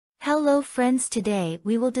Hello friends, today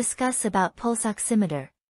we will discuss about Pulse Oximeter.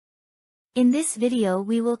 In this video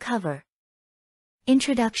we will cover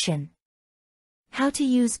Introduction, how to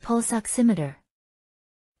use Pulse Oximeter,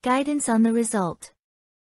 guidance on the result,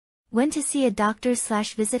 when to see a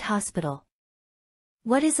doctor/visit hospital,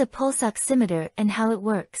 what is a Pulse Oximeter and how it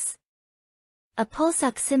works. A Pulse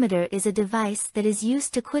Oximeter is a device that is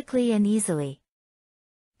used to quickly and easily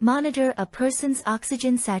monitor a person's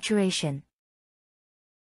oxygen saturation.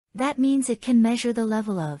 That means it can measure the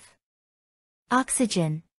level of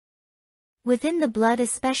oxygen within the blood,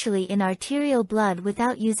 especially in arterial blood,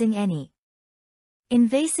 without using any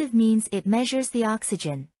invasive means. It measures the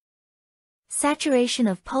oxygen saturation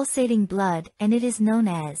of pulsating blood, and it is known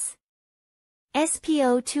as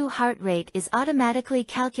SpO2. Heart rate is automatically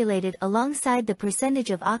calculated alongside the percentage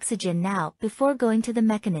of oxygen. Now, before going to the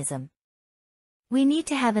mechanism, we need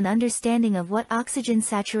to have an understanding of what oxygen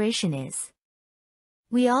saturation is.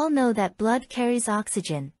 We all know that blood carries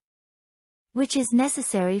oxygen, which is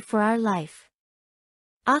necessary for our life.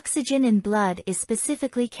 Oxygen in blood is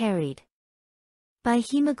specifically carried by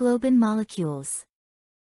hemoglobin molecules.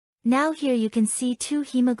 Now here you can see two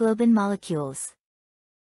hemoglobin molecules.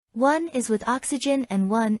 One is with oxygen and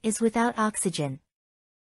one is without oxygen.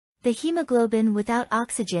 The hemoglobin without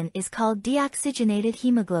oxygen is called deoxygenated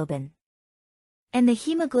hemoglobin, and the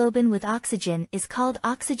hemoglobin with oxygen is called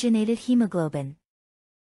oxygenated hemoglobin.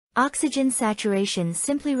 Oxygen saturation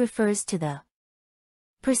simply refers to the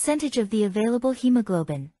percentage of the available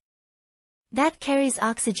hemoglobin that carries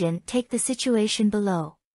oxygen. Take the situation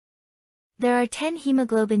below. There are 10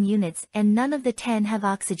 hemoglobin units and none of the 10 have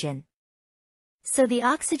oxygen. So the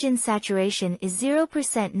oxygen saturation is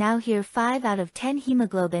 0%. Now here 5 out of 10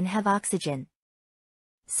 hemoglobin have oxygen.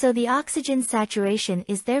 So the oxygen saturation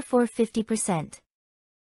is therefore 50%.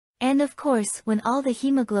 And of course, when all the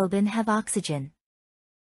hemoglobin have oxygen,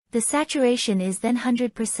 the saturation is then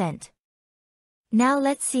 100%. Now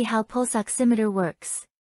let's see how Pulse Oximeter works.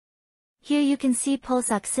 Here you can see Pulse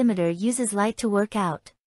Oximeter uses light to work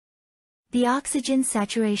out the oxygen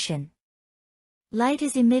saturation. Light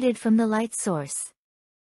is emitted from the light source,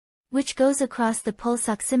 which goes across the Pulse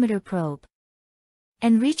Oximeter probe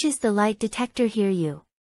and reaches the light detector. Here you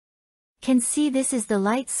can see this is the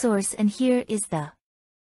light source and here is the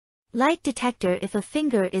light detector. If a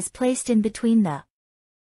finger is placed in between the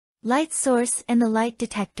light source and the light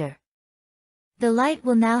detector, the light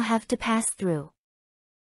will now have to pass through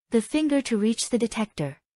the finger to reach the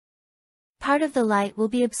detector. Part of the light will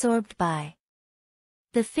be absorbed by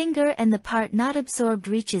the finger and the part not absorbed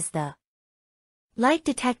reaches the light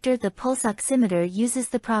detector. The pulse oximeter uses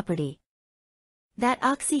the property that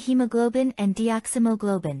oxyhemoglobin and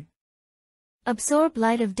deoxyhemoglobin absorb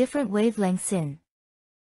light of different wavelengths in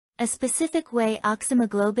a specific way.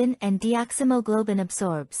 Oxyhemoglobin and deoxyhemoglobin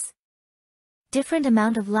absorbs different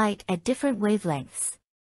amount of light at different wavelengths.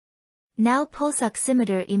 Now Pulse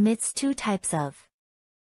Oximeter emits two types of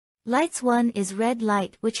lights. One is red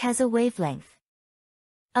light, which has a wavelength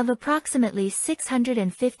of approximately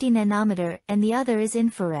 650 nanometer, and the other is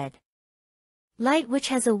infrared light, which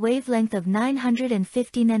has a wavelength of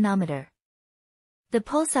 950 nanometer. The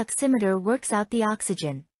pulse oximeter works out the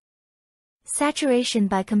oxygen saturation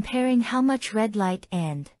by comparing how much red light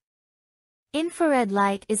and infrared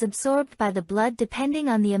light is absorbed by the blood. Depending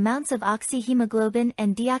on the amounts of oxyhemoglobin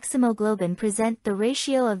and deoxyhemoglobin present, the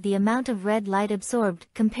ratio of the amount of red light absorbed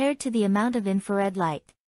compared to the amount of infrared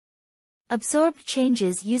light absorbed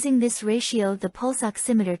changes. Using this ratio, the pulse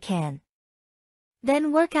oximeter can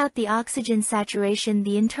then work out the oxygen saturation.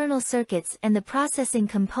 The internal circuits and the processing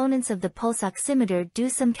components of the pulse oximeter do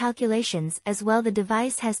some calculations as well. The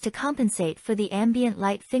device has to compensate for the ambient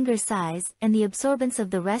light finger size and the absorbance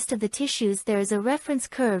of the rest of the tissues. There is a reference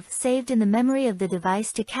curve saved in the memory of the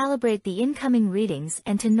device to calibrate the incoming readings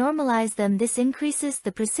and to normalize them. This increases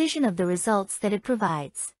the precision of the results that it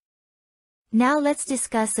provides. Now let's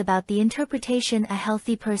discuss about the interpretation. A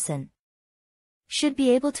healthy person should be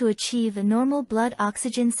able to achieve a normal blood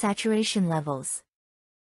oxygen saturation levels,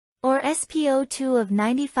 or SpO2 of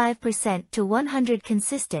 95% to 100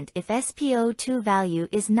 consistent. If SpO2 value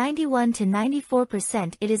is 91 to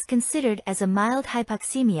 94%, it is considered as a mild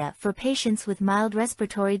hypoxemia. For patients with mild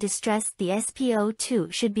respiratory distress, the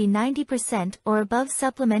SpO2 should be 90% or above.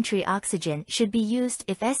 Supplementary oxygen should be used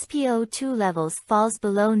if SpO2 levels falls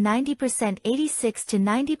below 90%. 86 to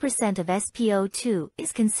 90% of SpO2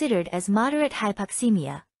 is considered as moderate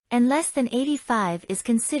hypoxemia, and less than 85 is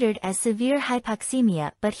considered as severe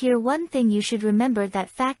hypoxemia. But here one thing you should remember, that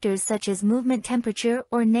factors such as movement, temperature,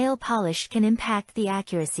 or nail polish can impact the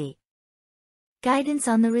accuracy. Guidance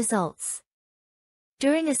on the results.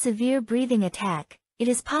 During a severe breathing attack, it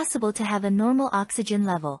is possible to have a normal oxygen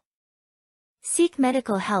level. Seek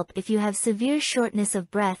medical help if you have severe shortness of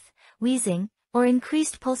breath, wheezing, or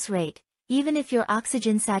increased pulse rate, even if your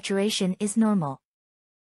oxygen saturation is normal.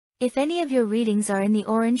 If any of your readings are in the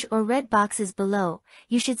orange or red boxes below,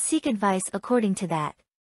 you should seek advice according to that.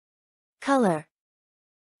 Color.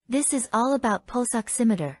 This is all about Pulse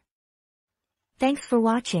Oximeter. Thanks for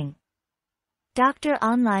watching. Doctor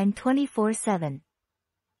Online 24/7.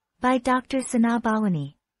 By Dr. Sana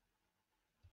Bawani.